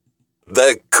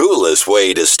the coolest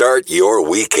way to start your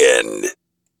weekend.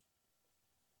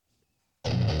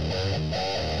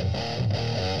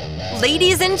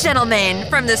 Ladies and gentlemen,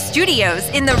 from the studios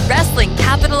in the wrestling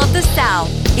capital of the South,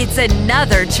 it's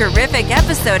another terrific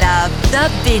episode of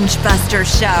The Binge Buster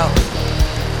Show.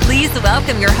 Please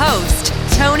welcome your host,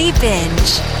 Tony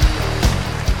Binge.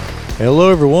 Hello,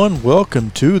 everyone.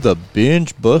 Welcome to The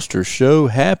Binge Buster Show.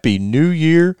 Happy New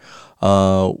Year.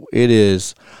 It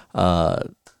is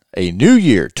a new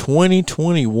year,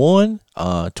 2021.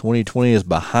 2020 is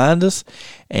behind us,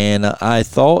 and I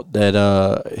thought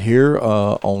that here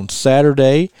on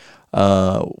Saturday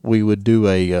we would do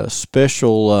a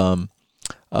special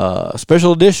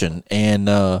edition, and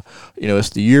it's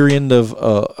the year end of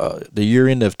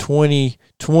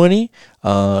 2020.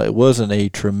 It wasn't a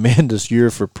tremendous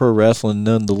year for pro wrestling,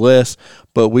 nonetheless,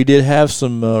 but we did have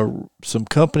some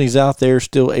companies out there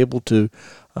still able to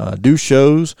do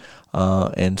shows.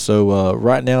 And so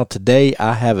right now, today,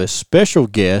 I have a special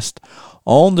guest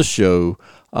on the show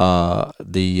for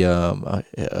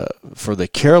the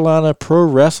Carolina Pro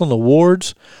Wrestling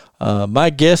Awards. My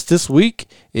guest this week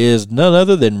is none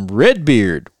other than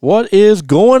Redbeard. What is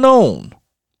going on?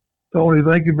 Tony,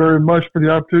 thank you very much for the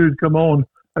opportunity to come on.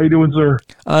 How you doing, sir?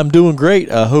 I'm doing great.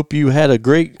 I hope you had a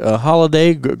great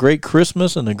holiday, great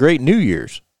Christmas, and a great New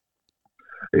Year's.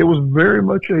 It was very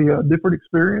much a different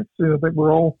experience. I think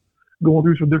we're all going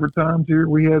through some different times here.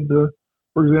 We had,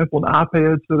 for example, an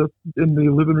iPad set up in the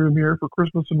living room here for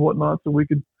Christmas and whatnot, so we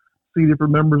could see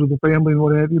different members of the family and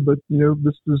what have you. But,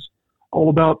 this is all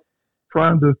about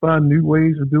trying to find new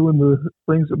ways of doing the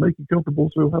things that make you comfortable.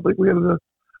 So I think we had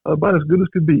about as good as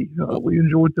could be. We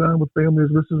enjoyed time with family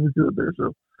as much as we could there.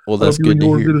 So that's good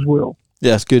to hear. Did as well.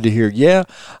 Yeah, it's good to hear. Yeah,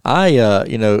 I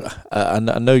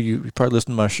know you probably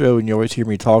listen to my show and you always hear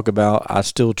me talk about I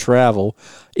still travel.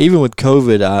 Even with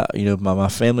COVID, my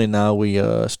family and I, we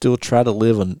still try to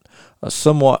live a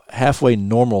somewhat halfway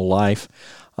normal life.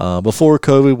 Before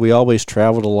COVID, we always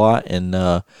traveled a lot, and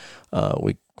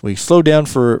we slowed down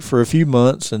for a few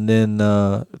months, and then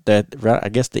I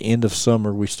guess the end of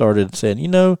summer, we started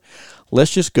saying,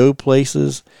 let's just go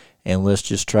places and let's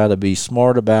just try to be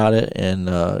smart about it, and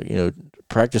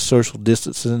practice social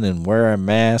distancing and wear a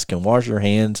mask and wash your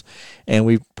hands, and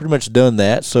we've pretty much done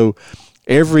that. So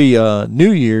every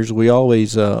New Year's, we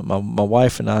always my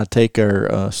wife and I take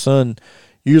our son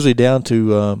usually down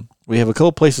to we have a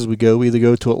couple places we go. We either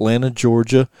go to Atlanta,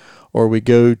 Georgia, or we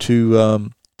go to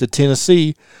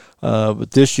Tennessee.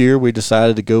 But this year we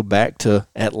decided to go back to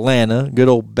Atlanta, good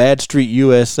old Bad Street,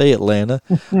 USA, Atlanta.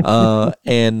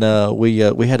 And we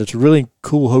had this really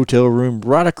cool hotel room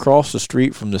right across the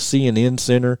street from the CNN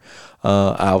Center.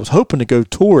 I was hoping to go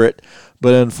tour it,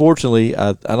 but unfortunately,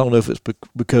 I don't know if it's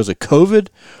because of COVID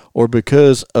or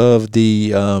because of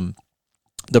the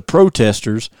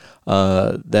protesters.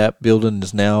 That building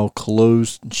is now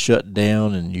closed and shut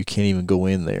down, and you can't even go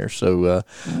in there. So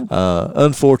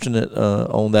unfortunate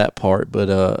on that part. But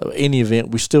any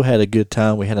event, we still had a good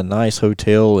time. We had a nice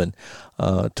hotel, and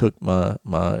took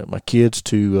my kids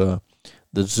to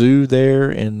the zoo there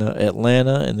in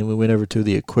Atlanta, and then we went over to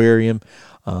the aquarium.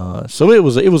 So it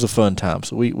was a fun time.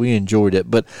 So we enjoyed it.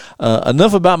 But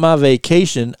enough about my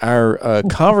vacation. Our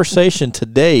conversation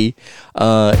today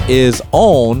is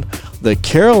on the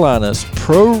Carolinas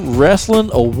Pro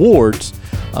Wrestling Awards.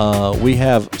 We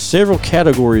have several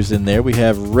categories in there. We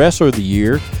have Wrestler of the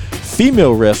Year,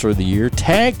 Female Wrestler of the Year,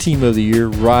 Tag Team of the Year,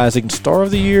 Rising Star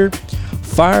of the Year,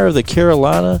 Fire of the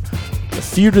Carolina, the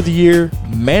Feud of the Year,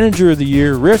 Manager of the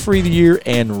Year, Referee of the Year,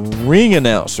 and Ring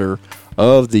Announcer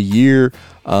of the Year.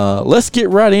 Let's get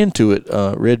right into it,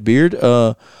 Redbeard.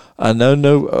 I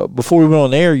know before we went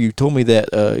on air, you told me that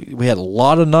we had a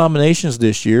lot of nominations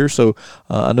this year, so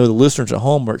I know the listeners at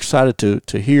home are excited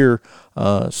to hear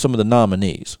some of the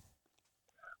nominees.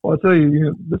 Well, I tell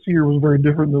you, this year was very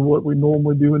different than what we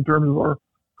normally do in terms of our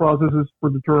processes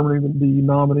for determining the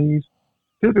nominees.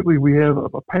 Typically, we have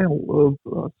a panel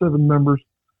of 7 members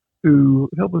who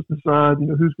help us decide,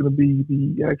 who's going to be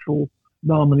the actual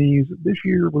nominees. This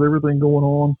year, with everything going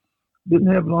on,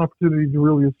 didn't have an opportunity to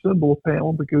really assemble a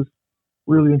panel because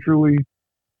really and truly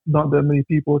not that many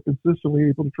people are consistently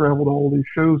able to travel to all these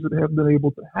shows that have been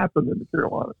able to happen in the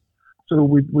Carolinas. So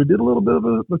we did a little bit of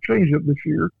a change up this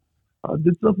year.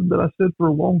 Did something that I said for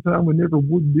a long time we never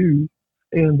would do,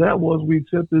 and that was we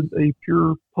accepted a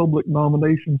pure public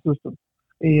nomination system.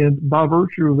 And by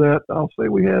virtue of that, I'll say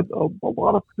we had a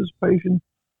lot of participation.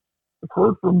 I've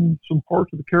heard from some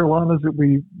parts of the Carolinas that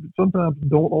we sometimes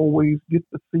don't always get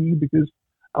to see because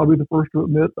I'll be the first to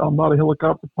admit I'm not a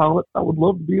helicopter pilot. I would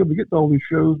love to be able to get to all these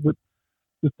shows, but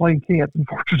just plain can't,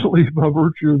 unfortunately, by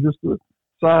virtue of just the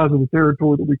size of the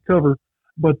territory that we cover.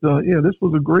 But this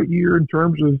was a great year in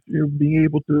terms of being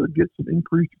able to get some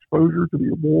increased exposure to the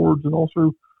awards and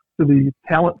also to the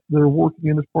talent that are working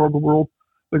in this part of the world,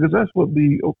 because that's what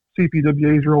the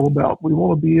CPWAs are all about. We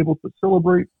want to be able to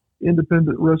celebrate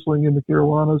independent wrestling in the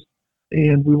Carolinas,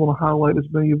 and we want to highlight as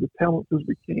many of the talents as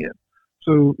we can.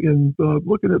 So in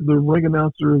looking at the Ring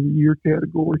Announcer of the Year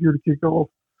category here to kick off,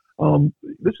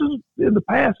 this is, in the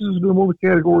past, this has been one of the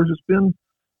categories that's been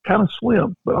kind of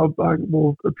slim, but I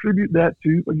will attribute that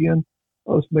to, again,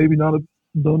 us maybe not have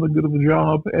done as good of a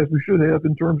job as we should have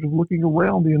in terms of looking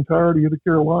around the entirety of the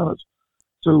Carolinas.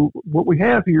 So what we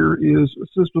have here is a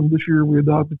system this year we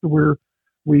adopted to where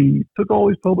we took all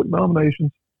these public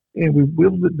nominations and we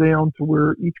whittled it down to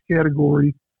where each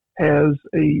category has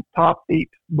a top 8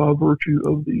 by virtue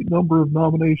of the number of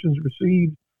nominations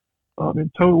received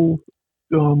in total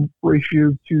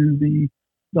ratio to the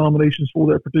nominations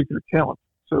for that particular talent.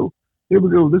 So here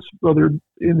we go. This other, and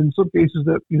in some cases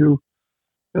that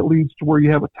that leads to where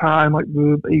you have a tie, like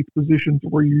the 8th position, to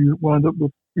where you wind up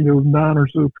with 9 or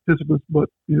so participants. But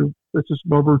that's just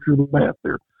by virtue of the math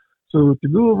there. So to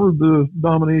go over the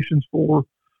nominations for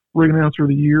Ring Announcer of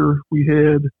the Year, we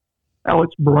had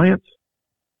Alex Bryant,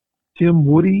 Tim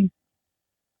Woody,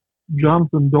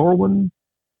 Jonathan Darwin,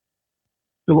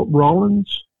 Philip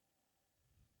Rollins,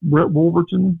 Brett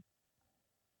Wolverton,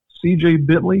 C.J.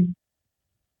 Bentley,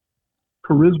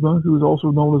 Charisma, who is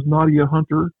also known as Nadia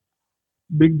Hunter,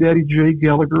 Big Daddy Jay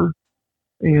Gallagher,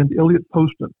 and Elliot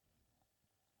Poston.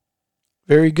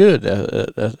 Very good.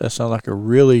 That sounds like a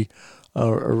really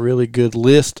good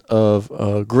list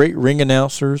of great ring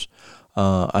announcers.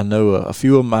 I know a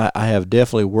few of them I have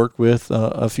definitely worked with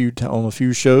on a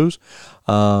few shows.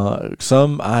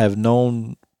 Some I have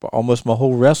known almost my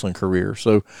whole wrestling career,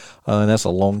 so and that's a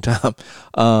long time.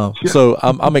 So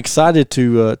I'm excited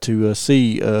to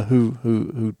see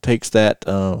who takes that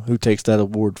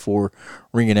award for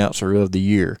Ring Announcer of the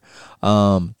Year.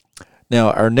 Now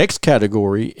our next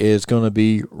category is going to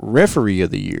be Referee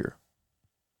of the Year.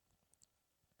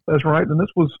 That's right, and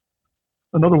this was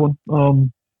another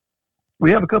one.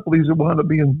 We have a couple of these that wind up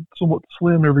being somewhat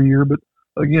slim every year, but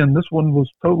again, this one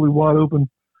was totally wide open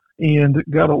and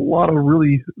got a lot of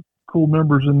really cool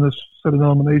members in this set of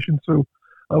nominations. So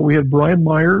we had Brian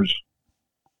Myers,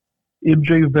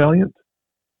 MJ Valiant,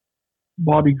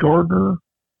 Bobby Gardner,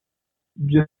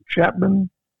 Jeff Chapman,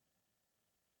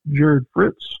 Jared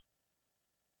Fritz.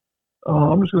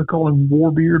 I'm just going to call him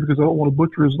Warbeard because I don't want to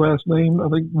butcher his last name. I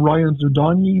think Ryan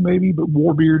Zudani maybe, but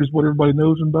Warbeard is what everybody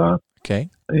knows him by. Okay.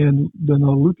 And then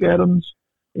Luke Adams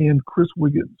and Chris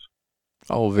Wiggins.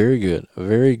 Oh, very good. A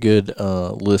very good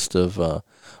list of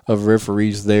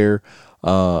referees there.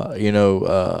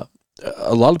 A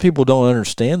lot of people don't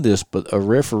understand this, but a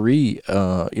referee,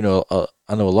 I know a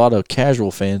lot of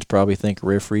casual fans probably think a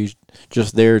referee's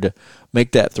just there to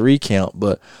make that 3 count.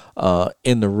 But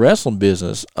in the wrestling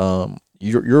business,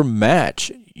 your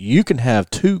match, you can have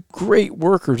 2 great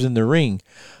workers in the ring,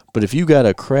 but if you got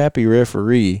a crappy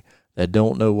referee that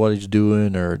don't know what he's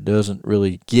doing or doesn't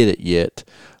really get it yet,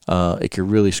 it could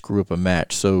really screw up a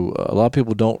match. So a lot of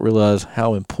people don't realize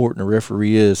how important a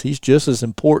referee is. He's just as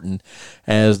important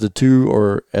as the two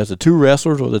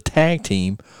wrestlers or the tag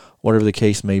team, whatever the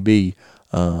case may be.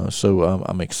 So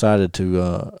I'm excited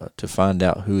to find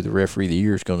out who the referee of the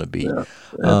year is going to be. Yeah,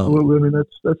 absolutely. I mean,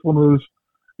 that's one of those.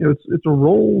 It's a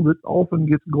role that often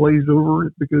gets glazed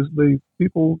over because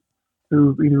people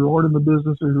who either aren't in the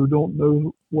business or who don't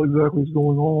know what exactly is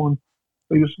going on,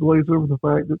 they just glaze over the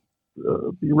fact that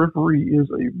the referee is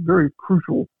a very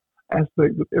crucial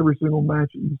aspect of every single match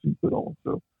that you see put on.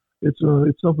 So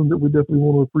it's something that we definitely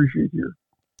want to appreciate here.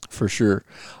 For sure.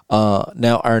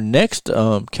 Now our next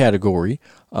category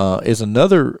is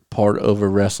another part of a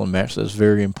wrestling match that's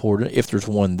very important, if there's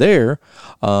one there,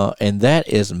 and that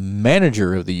is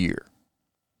Manager of the Year.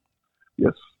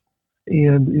 Yes.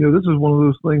 And, this is one of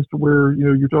those things to where,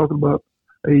 you're talking about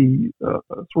a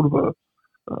sort of a,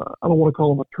 I don't want to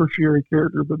call him a tertiary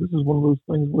character, but this is one of those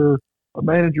things where a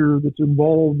manager that's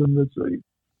involved and that's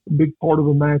a big part of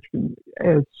a match can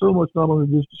add so much, not only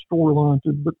just a storyline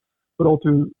to, but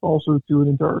also to an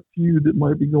entire feud that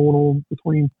might be going on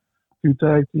between 2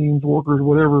 tag teams, workers,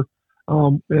 whatever.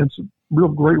 And some real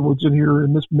great ones in here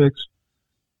in this mix.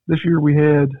 This year we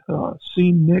had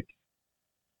Scene Nick,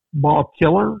 Bob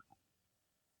Keller,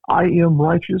 I Am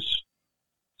Righteous,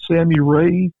 Sammy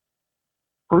Ray,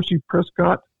 Percy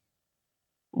Prescott,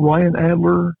 Ryan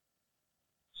Adler,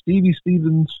 Stevie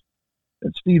Stevens,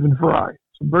 and Stephen Fry.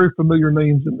 Some very familiar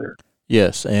names in there.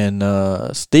 Yes, and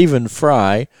Stephen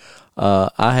Fry,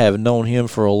 I have known him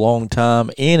for a long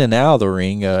time in and out of the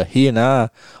ring. He and I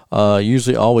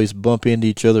usually always bump into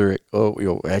each other,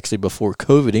 actually before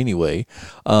COVID anyway,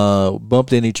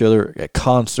 bumped into each other at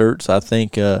concerts. I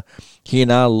think he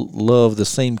and I love the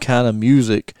same kind of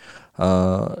music. We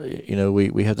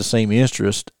have the same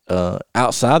interest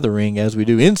outside the ring as we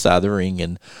do inside the ring,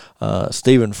 and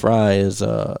Stephen Fry is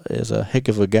a heck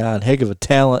of a guy and heck of a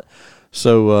talent.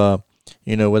 So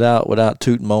without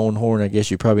tooting my own horn, I guess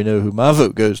you probably know who my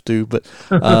vote goes to. But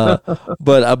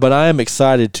but I am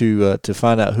excited to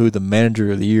find out who the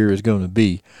manager of the year is going to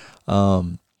be.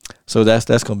 So that's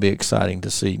going to be exciting to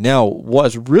see. Now,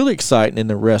 what's really exciting in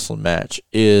the wrestling match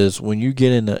is when you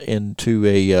get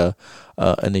into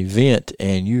an event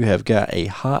and you have got a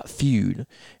hot feud.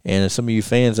 And some of you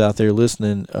fans out there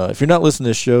listening, if you're not listening to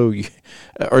this show,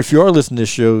 or if you are listening to this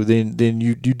show, then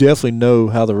you definitely know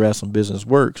how the wrestling business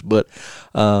works. But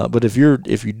if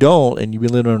you don't and you've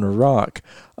been living under a rock,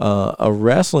 a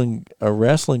wrestling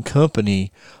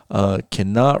company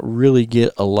cannot really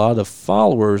get a lot of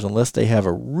followers unless they have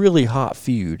a really hot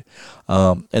feud.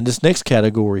 And this next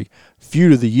category,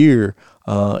 feud of the year,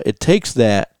 it takes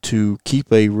that to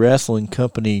keep a wrestling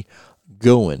company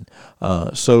going.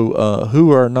 So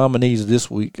who are our nominees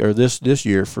this week or this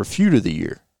year for feud of the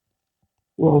year?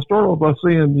 Well, I'll start off by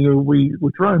saying, we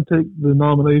try and take the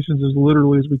nominations as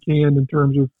literally as we can in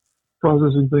terms of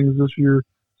processing things this year.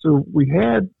 So we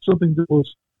had something that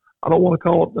was, I don't want to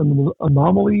call it an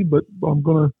anomaly, but I'm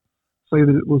going to say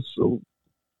that it was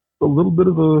a little bit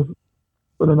of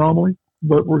an anomaly,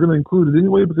 but we're going to include it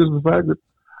anyway because of the fact that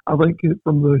I think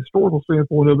from the historical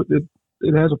standpoint of it,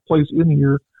 it has a place in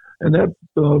here, and that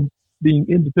being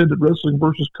independent wrestling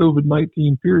versus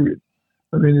COVID-19 period.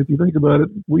 I mean, if you think about it,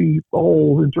 we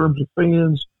all, in terms of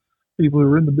fans, people who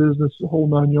are in the business, the whole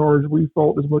 9 yards, we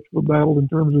fought as much of a battle in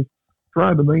terms of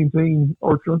trying to maintain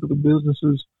our chunk of the business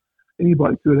as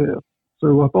anybody could have.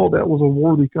 So I thought that was a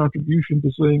worthy contribution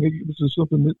to saying this is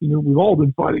something that, we've all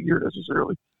been fighting here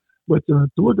necessarily. But to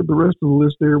look at the rest of the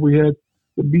list there, we had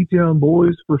the B-Town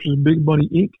Boys versus Big Money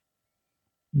Inc.,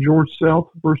 George South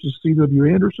versus C.W.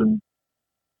 Anderson.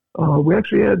 We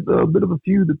actually had a bit of a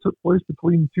feud that took place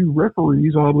between two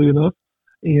referees, oddly enough,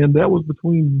 and that was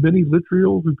between Benny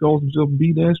Littrill, who calls himself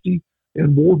B-Nasty,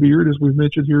 and Warbeard, as we've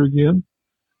mentioned here again.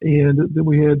 And then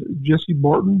we had Jesse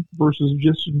Barton versus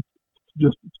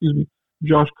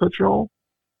Josh Cutshaw,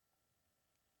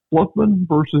 Fluffman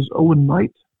versus Owen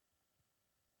Knight,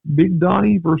 Big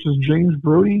Donnie versus James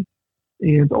Brody,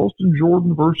 and Austin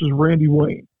Jordan versus Randy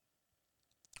Wayne.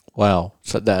 Wow.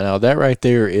 So that right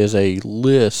there is a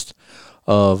list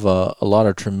of a lot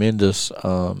of tremendous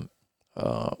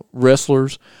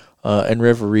wrestlers and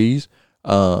referees.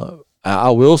 I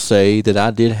will say that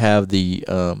I did have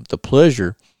the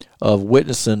pleasure of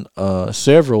witnessing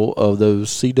several of those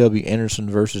C.W. Anderson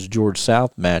versus George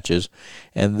South matches,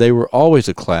 and they were always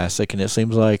a classic, and it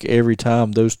seems like every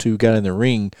time those two got in the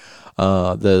ring,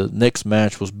 the next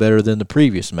match was better than the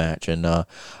previous match. And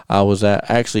I was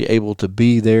actually able to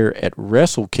be there at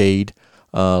WrestleCade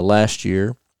last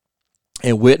year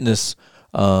and witness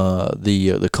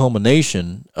the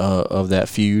culmination of that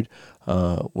feud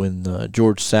when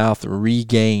George South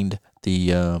regained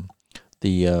the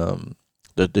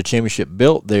championship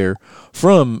belt there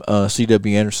from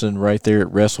C.W. Anderson right there at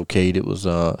WrestleCade. It was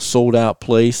a sold-out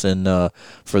place and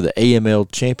for the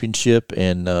AML championship,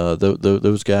 and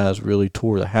those guys really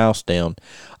tore the house down.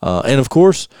 And, of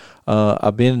course,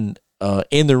 I've been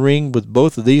in the ring with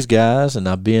both of these guys, and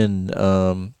I've been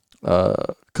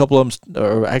a couple of them,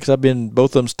 or actually I've been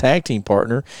both of them's tag team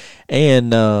partner,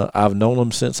 and I've known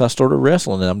them since I started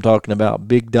wrestling. And I'm talking about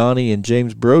Big Donnie and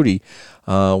James Brody.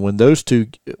 When those two,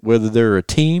 whether they're a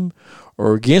team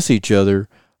or against each other,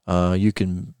 you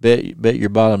can bet your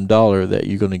bottom dollar that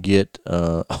you're going to get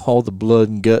all the blood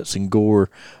and guts and gore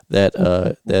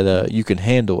that you can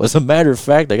handle. As a matter of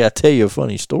fact, I got to tell you a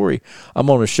funny story. I'm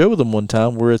on a show with them one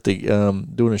time. We're at the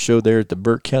doing a show there at the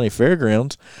Burke County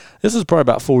Fairgrounds. This is probably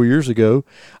about 4 years ago,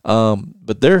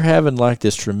 but they're having like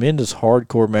this tremendous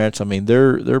hardcore match. I mean,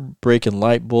 they're breaking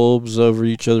light bulbs over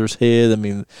each other's head. I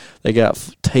mean, they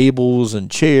got tables and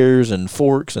chairs and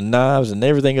forks and knives and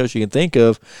everything else you can think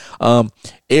of.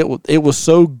 It was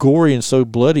so gory and so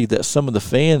bloody that some of the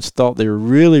fans thought they were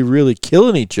really, really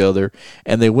killing each other,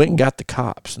 and they went went and got the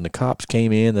cops, and the cops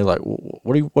came in. They're like,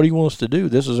 "What do you want us to do?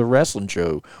 This is a wrestling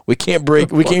show. We can't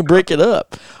break it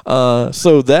up."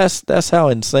 So that's how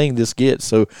insane this gets.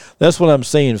 So that's what I'm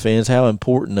saying, fans. How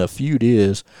important a feud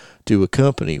is to a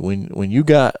company when you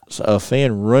got a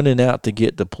fan running out to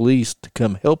get the police to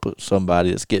come help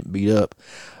somebody that's getting beat up.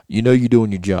 You know you're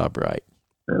doing your job right.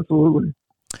 Absolutely.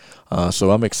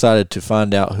 So I'm excited to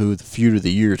find out who the feud of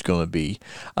the year is going to be.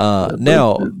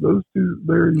 Now, those two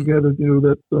there, you got to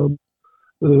that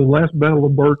the last Battle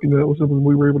of Birkenhead, that was something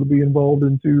we were able to be involved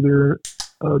in too. There,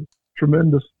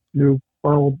 tremendous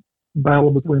final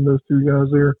battle between those two guys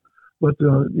there. But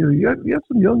you had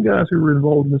some young guys who were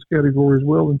involved in this category as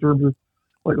well, in terms of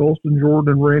like Austin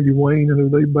Jordan and Randy Wayne,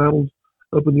 and they battled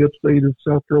up in the upstate of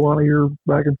South Carolina here,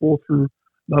 back and forth through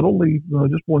not only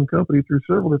just one company, through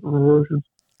several different promotions.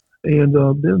 And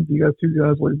then you got two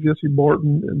guys like Jesse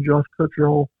Barton and Josh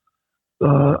Cutshall.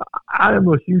 I am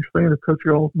a huge fan of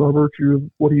Cutshall by virtue of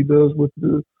what he does with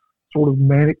the sort of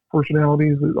manic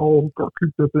personalities that all are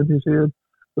cooped up in his head.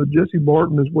 But Jesse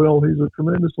Barton as well, he's a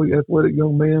tremendously athletic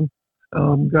young man,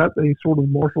 got a sort of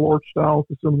martial arts style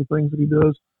to some of the things that he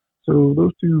does. So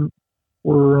those two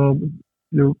were,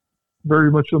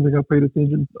 very much something I paid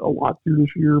attention a lot to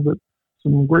this year, but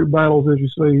some great battles, as you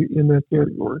say, in that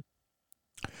category.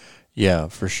 Yeah,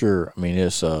 for sure. I mean,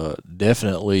 it's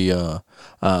definitely.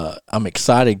 I'm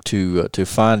excited to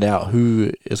find out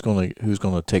who's going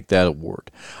to take that award.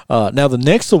 Now, the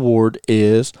next award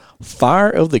is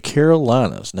Fire of the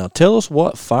Carolinas. Now, tell us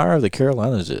what Fire of the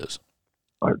Carolinas is.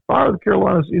 All right, Fire of the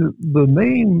Carolinas. The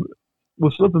name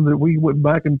was something that we went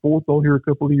back and forth on here a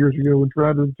couple of years ago and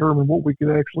tried to determine what we could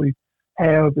actually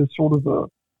have as sort of a,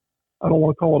 I don't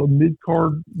want to call it a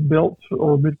mid-card belt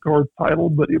or a mid-card title,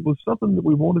 but it was something that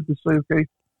we wanted to say, okay,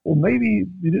 well, maybe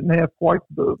you didn't have quite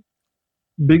the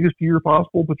biggest year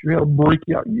possible, but you had a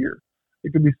breakout year.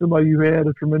 It could be somebody who had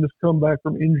a tremendous comeback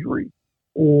from injury,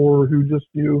 or who just,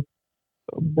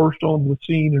 burst onto the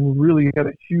scene and really had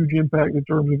a huge impact in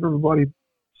terms of everybody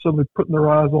suddenly putting their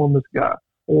eyes on this guy.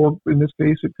 Or in this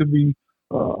case, it could be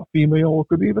female, or it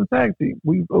could be even a tag team.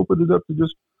 We've opened it up to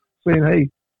just saying, hey,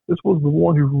 this was the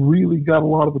one who really got a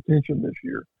lot of attention this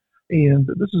year. And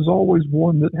this is always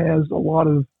one that has a lot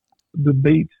of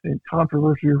debate and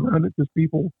controversy around it, because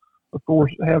people, of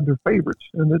course, have their favorites.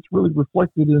 And it's really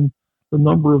reflected in the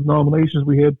number of nominations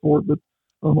we had for it, but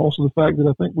also the fact that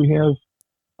I think we have,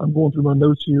 I'm going through my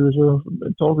notes here as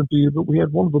I'm talking to you, but we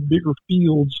had one of the bigger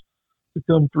fields to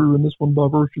come through in this one by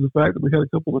virtue of the fact that we had a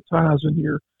couple of ties in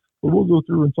here. But we'll go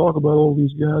through and talk about all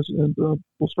these guys, and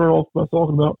we'll start off by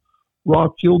talking about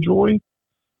Rob Killjoy,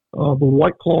 the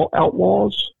White Claw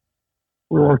Outlaws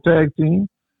were our tag team,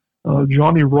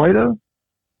 Johnny Rita,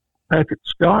 Patrick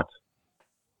Scott,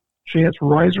 Chance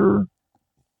Reiser,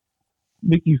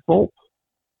 Mickey Fulp,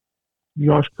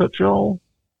 Josh Cutshall,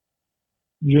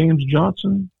 James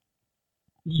Johnson,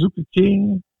 Zuka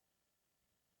King,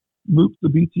 Mook the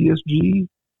BTSG,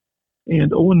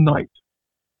 and Owen Knight.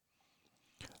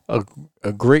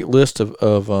 A great list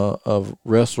of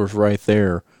wrestlers right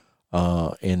there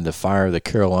in the Fire of the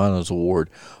Carolinas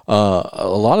award. A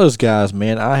lot of those guys,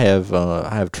 man, I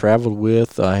have traveled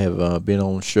with, I have been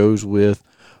on shows with.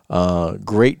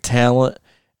 Great talent,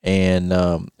 and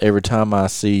every time I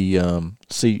see a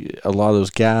lot of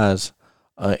those guys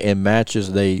in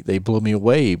matches, they blow me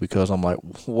away, because I'm like,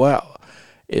 wow.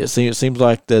 It seems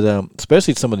like that,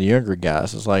 especially some of the younger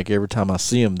guys. It's like every time I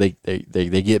see them, they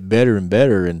get better and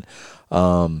better, and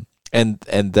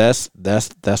that's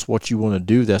what you want to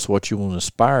do. That's what you want to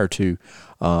aspire to,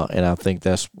 and I think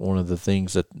that's one of the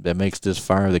things that makes this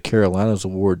Fire of the Carolinas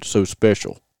award so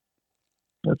special.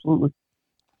 Absolutely.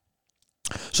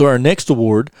 So our next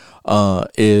award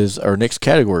is our next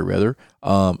category, rather,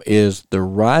 is the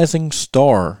Rising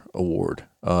Star Award.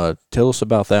 Tell us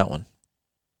about that one.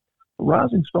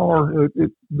 Rising Star,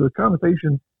 the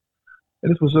connotation,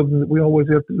 and this was something that we always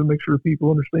have to make sure people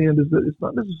understand, is that it's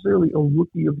not necessarily a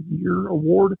Rookie of the Year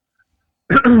award.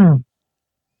 Excuse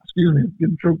me, I'm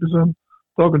getting choked as I'm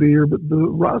talking to you here, but the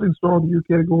Rising Star of the Year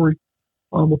category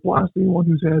applies to anyone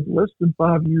who's had less than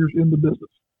 5 years in the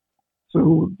business.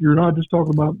 So you're not just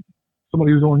talking about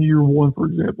somebody who's on year one, for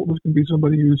example. This can be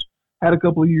somebody who's had a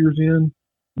couple of years in,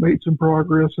 made some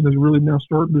progress, and is really now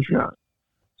starting to shine.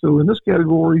 So in this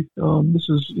category, this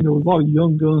is, a lot of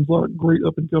young guns, a lot of great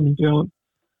up-and-coming talent.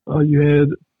 You had,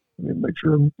 let me make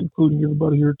sure I'm including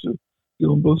everybody here to get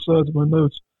on both sides of my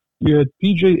notes. You had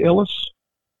P.J. Ellis,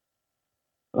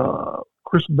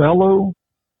 Chris Ballo,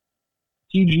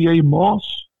 T.G.A.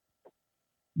 Moss,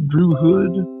 Drew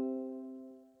Hood,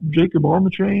 Jacob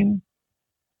Armachain,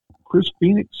 Chris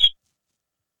Phoenix,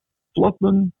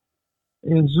 Fluffman,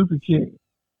 and Zuka King.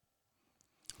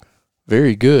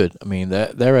 Very good. I mean,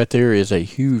 that right there is a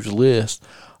huge list.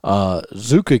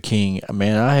 Zuka King,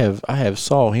 man, I have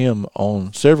saw him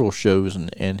on several shows,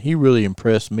 and he really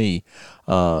impressed me.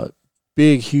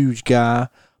 Big, huge guy,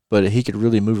 but he could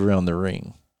really move around the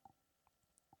ring.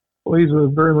 Well, he's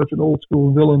very much an old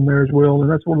school villain there as well,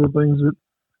 and that's one of the things that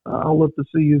I love to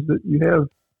see is that you have,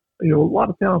 a lot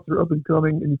of talents that are up and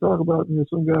coming, and you talk about,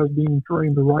 some guys being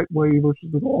trained the right way versus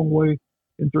the wrong way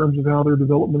in terms of how they're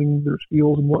developing their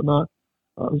skills and whatnot.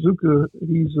 Zuka,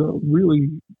 he's really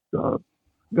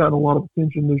gotten a lot of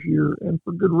attention this year, and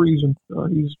for good reason.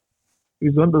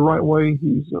 He's done the right way.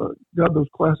 He's got those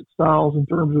classic styles in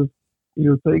terms of,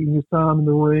 taking his time in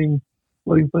the ring,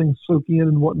 letting things soak in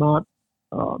and whatnot.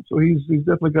 So he's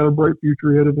definitely got a bright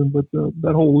future ahead of him. But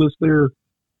that whole list there,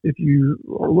 if you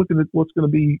are looking at what's going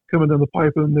to be coming down the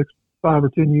pipe in the next 5 or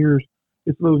 10 years,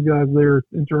 it's those guys there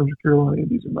in terms of Carolina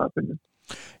Indies, in my opinion.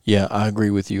 Yeah, I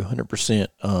agree with you 100%.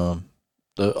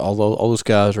 All those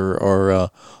guys are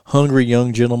hungry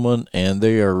young gentlemen, and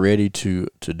they are ready to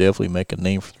definitely make a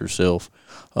name for themselves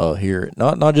here,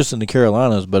 not just in the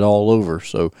Carolinas, but all over.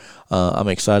 So I'm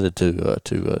excited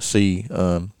to see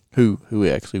who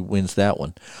actually wins that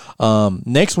one.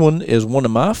 Next one is one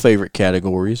of my favorite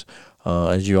categories.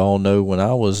 As you all know, when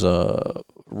I was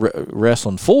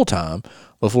wrestling full time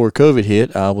before COVID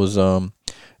hit, I was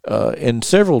in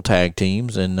several tag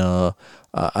teams, and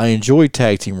I enjoy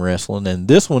tag team wrestling. And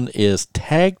this one is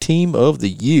Tag Team of the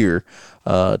Year.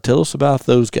 Tell us about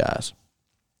those guys.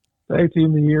 Tag Team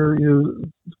of the Year,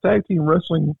 tag team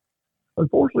wrestling.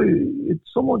 Unfortunately, it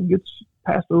somewhat gets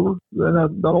passed over, and I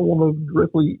don't want to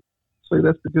directly say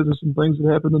that's because of some things that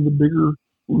happen in the bigger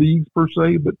leagues per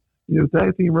se, but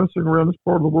tag team wrestling around this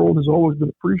part of the world has always been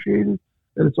appreciated,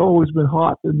 and it's always been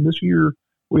hot. And this year,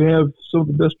 we have some of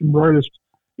the best and brightest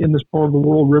in this part of the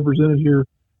world represented here.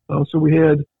 So we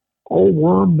had All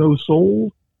Worm, No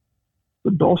Soul,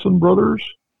 the Dawson Brothers,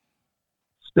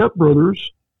 Step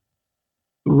Brothers,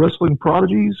 the Wrestling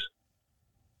Prodigies,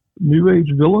 New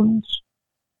Age Villains,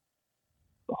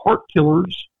 the Heart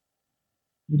Killers,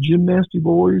 the Gymnasty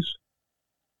Boys,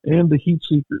 and the Heat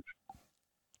Seekers.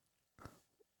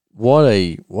 What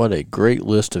a great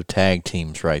list of tag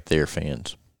teams right there,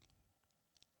 fans.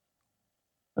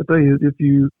 I tell you, if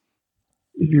you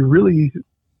really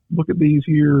look at these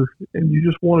here and you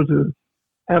just wanted to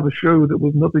have a show that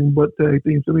was nothing but tag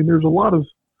teams, I mean, there's a lot of,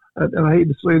 and I hate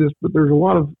to say this, but there's a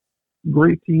lot of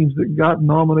great teams that got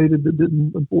nominated that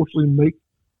didn't unfortunately make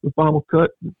the final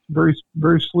cut. It's very,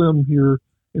 very slim here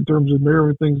in terms of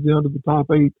narrowing things down to the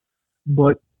top 8.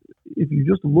 But if you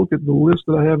just look at the list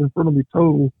that I have in front of me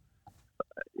total,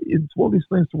 it's one of these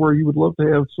things to where you would love to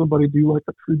have somebody do like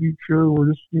a tribute show or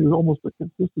just almost a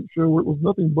consistent show where it was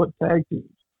nothing but tag teams,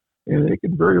 and it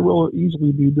could very well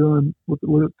easily be done with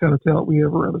the kind of talent we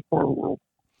have around this part of the world.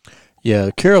 Yeah,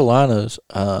 the Carolinas,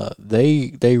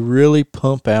 they really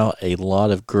pump out a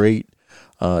lot of great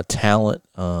talent,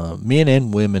 men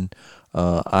and women.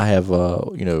 I have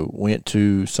went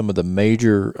to some of the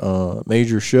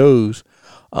major shows,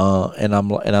 and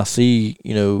I see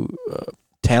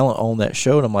talent on that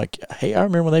show, and I'm like, hey, I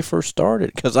remember when they first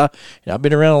started, because I've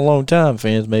been around a long time,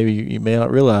 fans. Maybe you may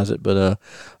not realize it, but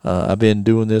I've been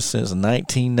doing this since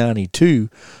 1992.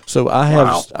 So I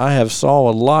have saw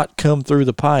a lot come through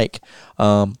the pike,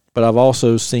 but I've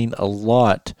also seen a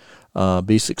lot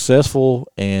be successful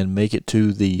and make it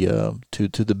to the to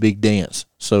the big dance.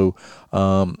 So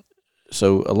a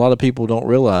lot of people don't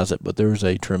realize it, but there's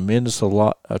a tremendous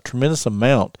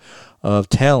amount of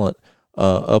talent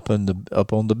up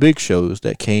on the big shows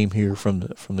that came here from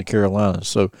the Carolinas.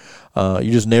 So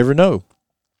you just never know.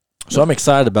 So I'm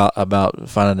excited about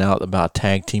finding out about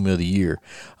Tag Team of the Year.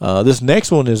 This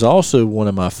next one is also one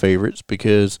of my favorites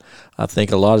because I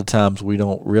think a lot of times we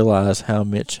don't realize how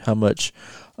much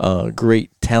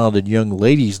great talented young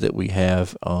ladies that we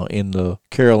have in the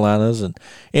Carolinas and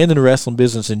in the wrestling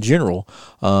business in general.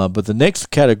 But the next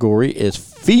category is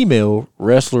Female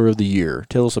Wrestler of the Year.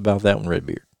 Tell us about that one,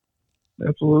 Redbeard.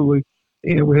 Absolutely.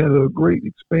 And we had a great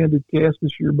expanded cast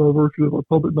this year by virtue of our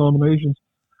public nominations.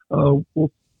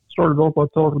 We'll start it off by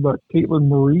talking about Caitlin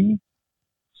Marie,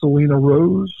 Selena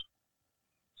Rose,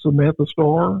 Samantha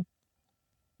Starr,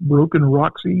 Broken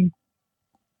Roxy,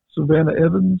 Savannah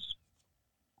Evans,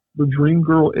 the Dream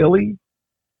Girl Ellie,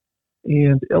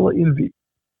 and Ella Envy.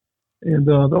 And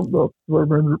I don't know if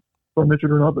I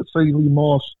mentioned or not, but Sadie Lee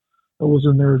Moss was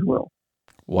in there as well.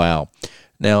 Wow.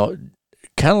 Now,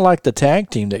 kind of like the tag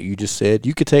team that you just said,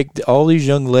 you could take all these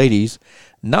young ladies,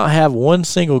 not have one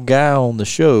single guy on the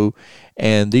show,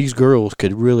 and these girls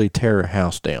could really tear a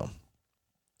house down.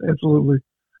 Absolutely.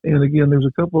 And again, there's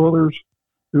a couple others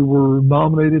who were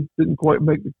nominated, didn't quite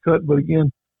make the cut. But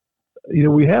again,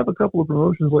 we have a couple of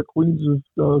promotions like Queens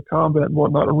of Combat and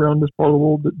whatnot around this part of the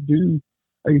world that do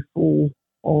a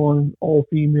full-on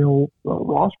all-female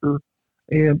roster.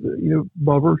 And,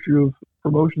 by virtue of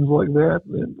promotions like that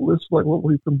and lists like what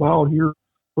we've compiled here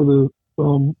for the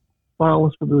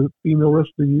finalists for the Female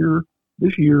Wrestler of the Year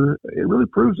this year, it really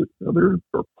proves it. There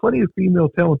are plenty of female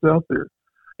talents out there.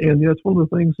 And it's one of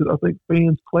the things that I think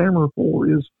fans clamor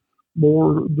for is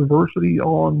more diversity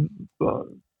on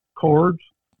cards.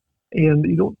 And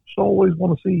you don't just always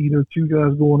want to see, two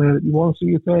guys going at it. You want to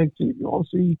see a tag team. You want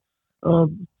to see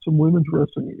some women's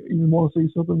wrestling. You even want to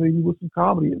see something maybe with some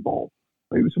comedy involved,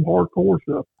 maybe some hardcore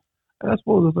stuff. And that's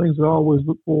one of the things that I always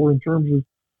look for in terms of,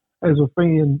 as a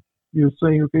fan,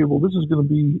 saying, okay, well, this is going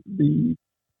to be the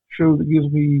show that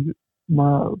gives me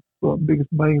my biggest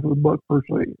bang for the buck, per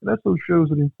se. And that's those shows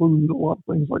that include a lot of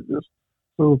things like this.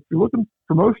 So if you're looking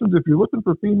promotions, if you're looking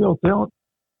for female talent,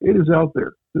 it is out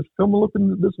there. Just come look at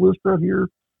this list right here.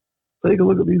 Take a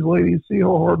look at these ladies, see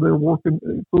how hard they're working,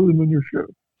 and include them in your show.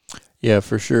 Yeah,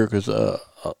 for sure, because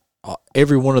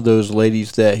every one of those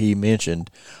ladies that he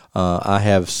mentioned, I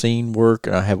have seen work,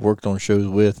 and I have worked on shows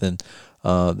with, and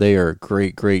they are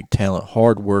great, great talent,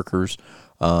 hard workers.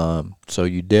 So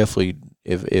you definitely,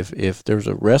 if there's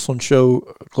a wrestling show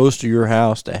close to your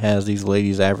house that has these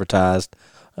ladies advertised,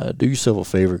 do yourself a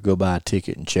favor, go buy a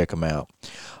ticket and check them out.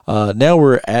 Now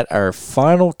we're at our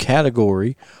final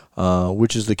category,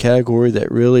 which is the category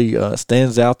that really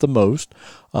stands out the most.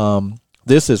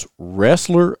 This is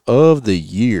Wrestler of the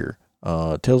Year.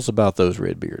 Tell us about those,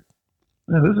 Redbeard.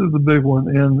 Yeah, this is the big one,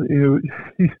 and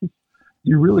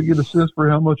you really get a sense for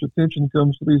how much attention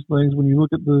comes to these things when you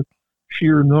look at the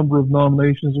sheer number of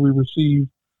nominations we received.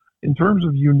 In terms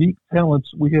of unique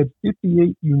talents, we had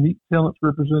 58 unique talents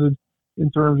represented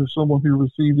in terms of someone who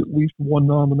received at least one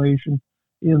nomination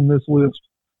in this list.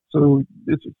 So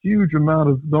it's a huge amount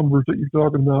of numbers that you're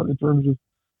talking about in terms of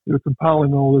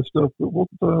compiling all this stuff. But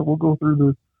we'll go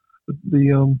through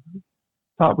the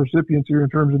top recipients here in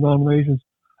terms of nominations.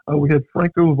 We had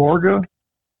Franco Varga,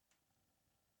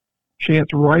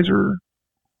 Chance Reiser,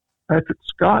 Patrick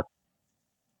Scott,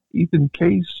 Ethan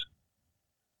Case,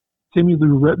 Timmy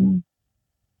Lou Retton,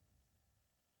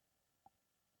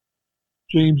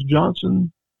 James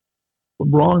Johnson,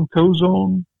 LeBron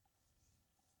Cozone,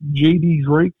 J.D.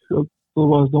 Drake,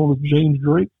 otherwise known as James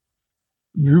Drake,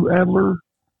 Drew Adler,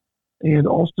 and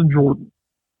Austin Jordan.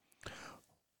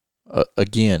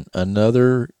 Again,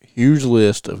 another huge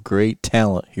list of great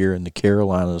talent here in the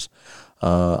Carolinas.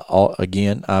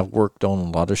 Again, I've worked on a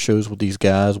lot of shows with these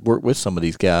guys, worked with some of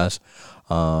these guys.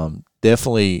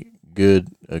 Definitely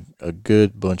a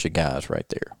good bunch of guys right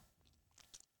there.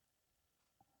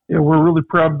 Yeah, we're really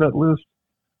proud of that list.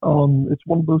 It's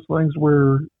one of those things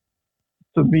where,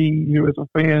 to me, as a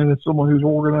fan, as someone who's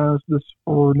organized this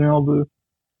for now,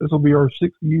 this will be our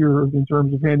 6th year in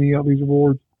terms of handing out these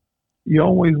awards. You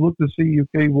always look to see,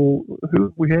 okay, well,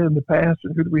 who we had in the past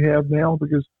and who do we have now?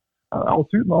 Because I'll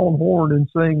toot my own horn in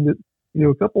saying that,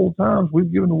 a couple of times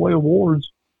we've given away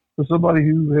awards to somebody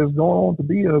who has gone on to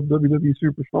be a WWE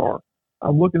superstar.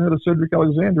 I'm looking at a Cedric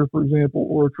Alexander, for example,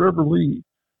 or a Trevor Lee.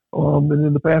 And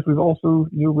in the past, we've also,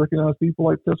 recognized people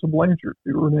like Tessa Blanchard,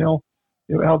 who are now,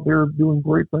 out there doing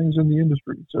great things in the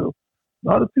industry. So,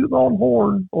 not to toot my own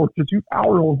horn, or to toot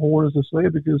our own horn, as I say,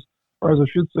 because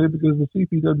the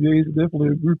CPWA is definitely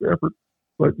a group effort.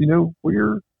 But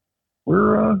we're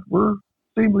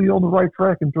seemingly on the right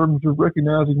track in terms of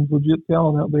recognizing legit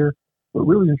talent out there. But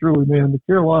really and truly, man, the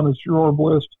Carolinas sure are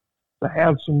blessed to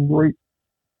have some great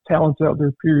talents out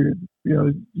there. Period.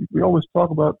 We always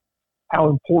talk about how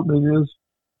important it is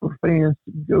for fans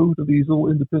to go to these little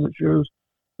independent shows,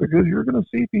 because you're going to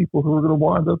see people who are going to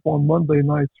wind up on Monday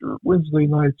nights or Wednesday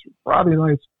nights or Friday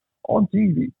nights on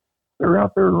TV. They're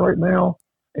out there right now,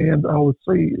 and I would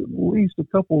say at least a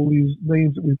couple of these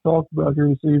names that we've talked about here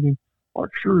this evening are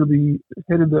sure to be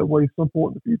headed that way some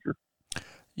point in the future.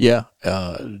 Yeah,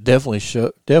 definitely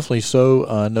so.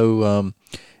 I know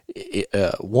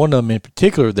one of them in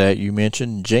particular that you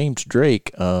mentioned, James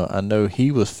Drake. I know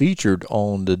he was featured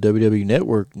on the WWE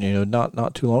Network,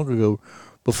 not too long ago,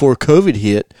 before COVID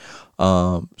hit.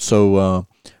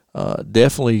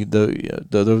 Definitely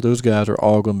those guys are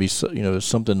all going to be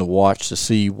something to watch to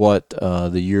see what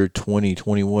the year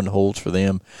 2021 holds for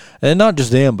them, and not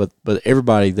just them, but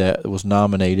everybody that was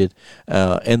nominated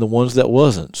and the ones that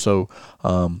wasn't. So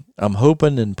I'm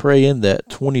hoping and praying that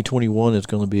 2021 is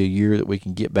going to be a year that we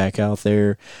can get back out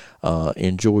there,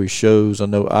 enjoy shows. I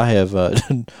know I have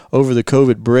over the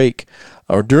COVID break,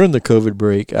 or during the COVID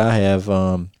break, I have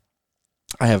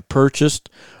I have purchased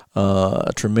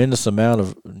a tremendous amount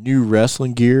of new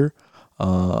wrestling gear.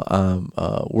 I'm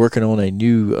working on a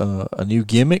new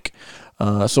gimmick.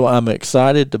 So I'm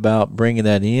excited about bringing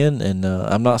that in, and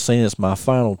I'm not saying it's my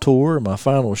final tour, my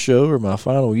final show, or my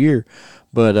final year,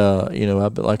 but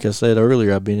like I said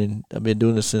earlier, I've been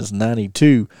doing this since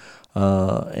 '92,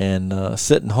 and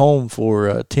sitting home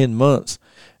for 10 months,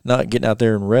 not getting out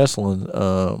there and wrestling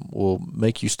will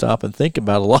make you stop and think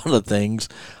about a lot of things.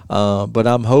 But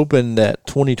I'm hoping that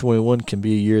 2021 can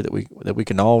be a year that we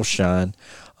can all shine.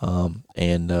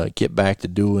 And get back to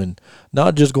doing,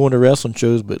 not just going to wrestling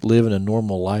shows, but living a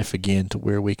normal life again, to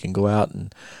where we can go out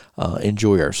and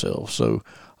enjoy ourselves. So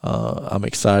I'm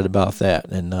excited about that,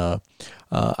 and I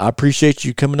appreciate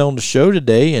you coming on the show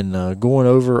today and going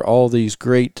over all these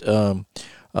great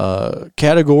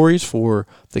categories for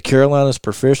the Carolinas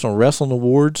Professional Wrestling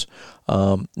Awards.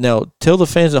 Now, tell the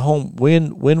fans at home,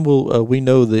 when will we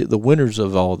know the winners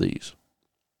of all these?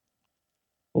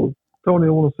 Tony,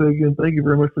 I want to say again, thank you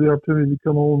very much for the opportunity to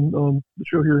come on the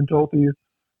show here and talk to you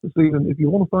this evening. If you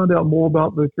want to find out more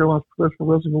about the Carolinas Professional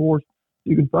Wrestling Awards,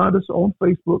 you can find us on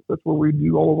Facebook. That's where we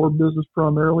do all of our business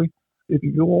primarily. If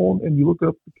you go on and you look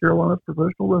up the Carolinas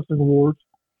Professional Wrestling Awards,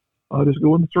 just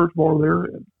go in the search bar there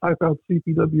and type out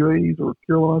CPWAs or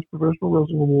Carolinas Professional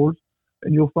Wrestling Awards,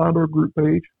 and you'll find our group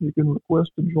page. You can request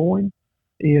to join,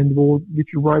 and we'll get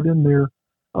you right in there.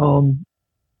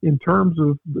 In terms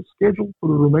of the schedule for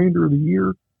the remainder of the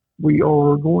year, we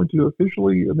are going to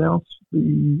officially announce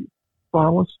the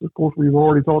finalists. Of course, we've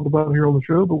already talked about them here on the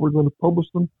show, but we're going to publish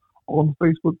them on the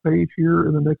Facebook page here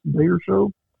in the next day or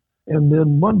so. And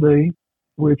then Monday,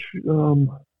 which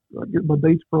I get my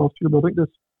dates crossed here, but I think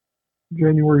that's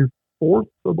January 4th,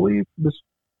 I believe. This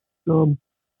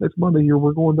next Monday here,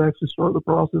 we're going to actually start the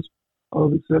process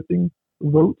of accepting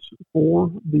votes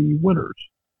for the winners.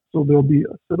 So there'll be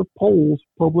a set of polls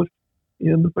published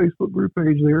in the Facebook group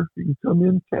page there. You can come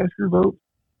in, cast your vote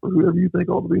for whoever you think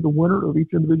ought to be the winner of each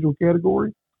individual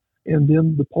category. And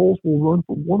then the polls will run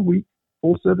for 1 week,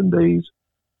 full 7 days.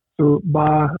 So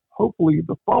by hopefully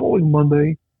the following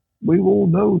Monday, we will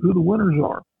know who the winners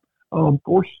are. Of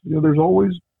course, there's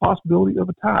always possibility of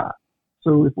a tie.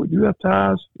 So if we do have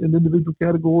ties in individual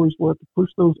categories, we'll have to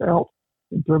push those out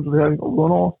in terms of having a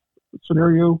runoff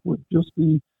scenario with just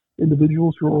the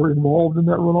individuals who are involved in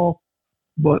that runoff,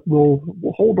 but we'll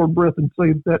hold our breath and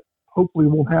say that hopefully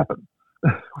won't happen.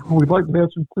 We'd like to have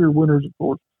some clear winners, of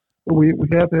course, but we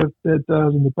have had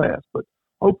ties in the past. But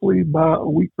hopefully by a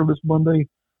week from this Monday,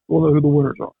 we'll know who the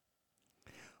winners are.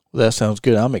 Well, that sounds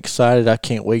good. I'm excited. I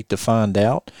can't wait to find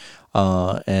out.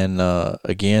 And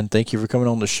again, thank you for coming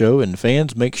on the show. And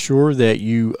fans, make sure that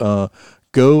you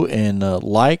go and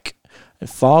like and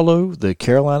follow the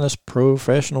Carolinas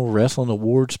Professional Wrestling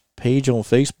Awards page on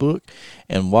Facebook.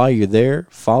 And while you're there,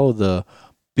 follow the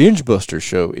Binge Buster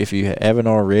Show if you haven't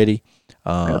already.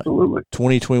 Absolutely.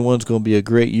 2021 is going to be a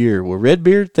great year. Well,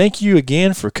 Redbeard, thank you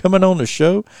again for coming on the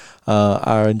show.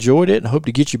 I enjoyed it and hope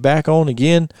to get you back on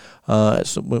again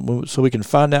so we can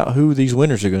find out who these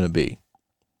winners are going to be.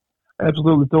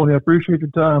 Absolutely, Tony. I appreciate your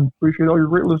time. Appreciate all your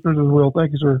great listeners as well.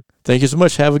 Thank you, sir. Thank you so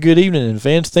much. Have a good evening. And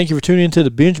fans, thank you for tuning into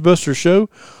the Binge Buster Show.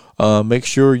 Make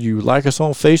sure you like us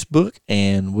on Facebook,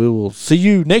 and we will see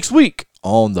you next week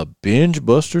on the Binge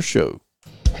Buster Show.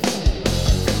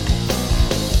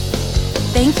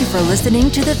 Thank you for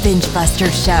listening to the Binge Buster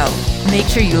Show. Make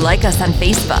sure you like us on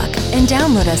Facebook and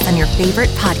download us on your favorite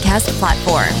podcast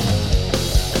platform.